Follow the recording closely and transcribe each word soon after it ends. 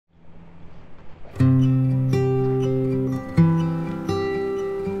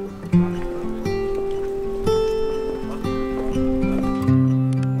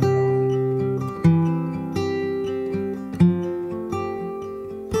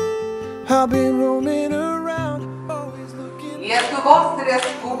Lietuvos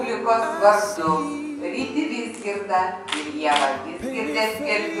Respublikos vardu Rytį skirtą ir Ievą skirtę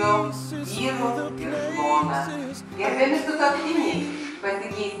skelbiu vyrų ir žmoną. Gerbiami sutuoktiniai,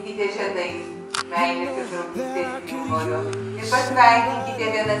 pasikeiskite žiedais, meilės ir draugystės simboliu ir pasveikinkite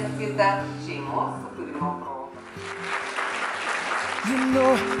vienas kitą šeimos sukūrimo proga. You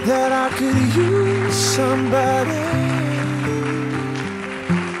know that I could use somebody,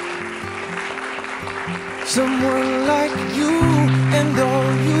 someone like you, and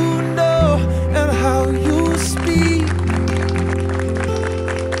all you know and how you speak.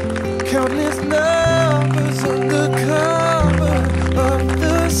 Countless lovers under cover of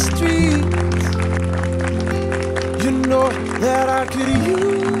the streets. You know that I could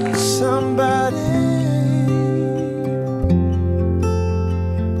use somebody.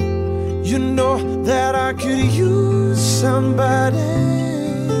 You know that I could use somebody.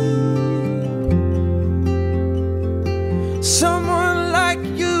 Someone like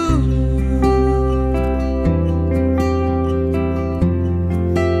you.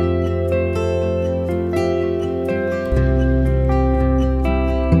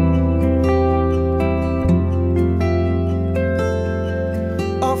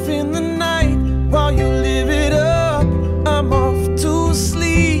 Off in the night while you live it up, I'm off to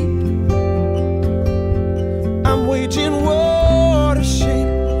sleep. I'm waging war to shape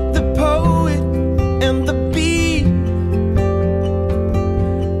the poet and the beat.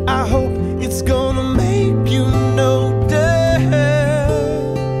 I hope it's gonna make you notice.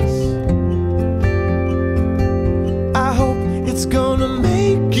 I hope it's gonna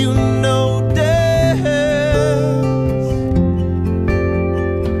make you notice.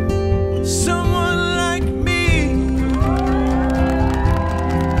 Someone like me.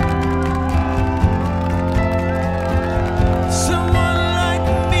 Someone like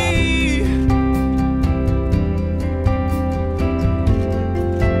me.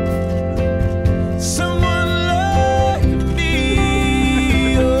 Someone like me.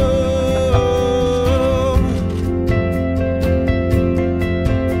 Oh.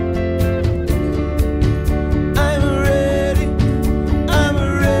 I'm ready, I'm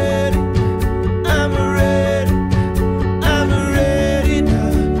ready, I'm ready, I'm ready now.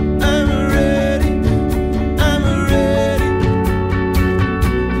 I'm ready, I'm ready.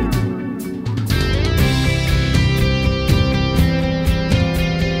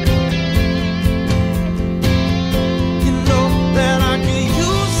 You know that I could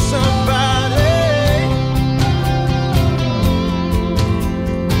use somebody,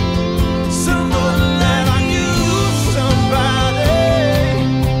 someone that I could use somebody,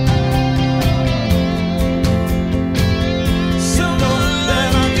 someone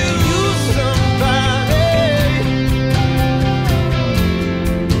that I could use somebody,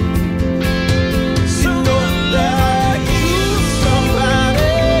 someone that I could use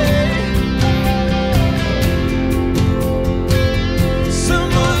somebody,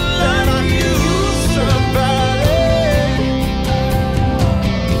 someone that I could use somebody.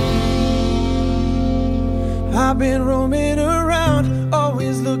 I've been roaming around,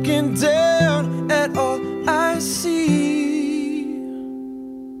 always looking down at all I see.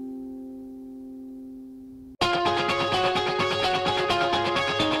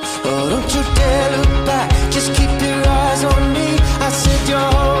 Oh, don't you dare look back, just keep your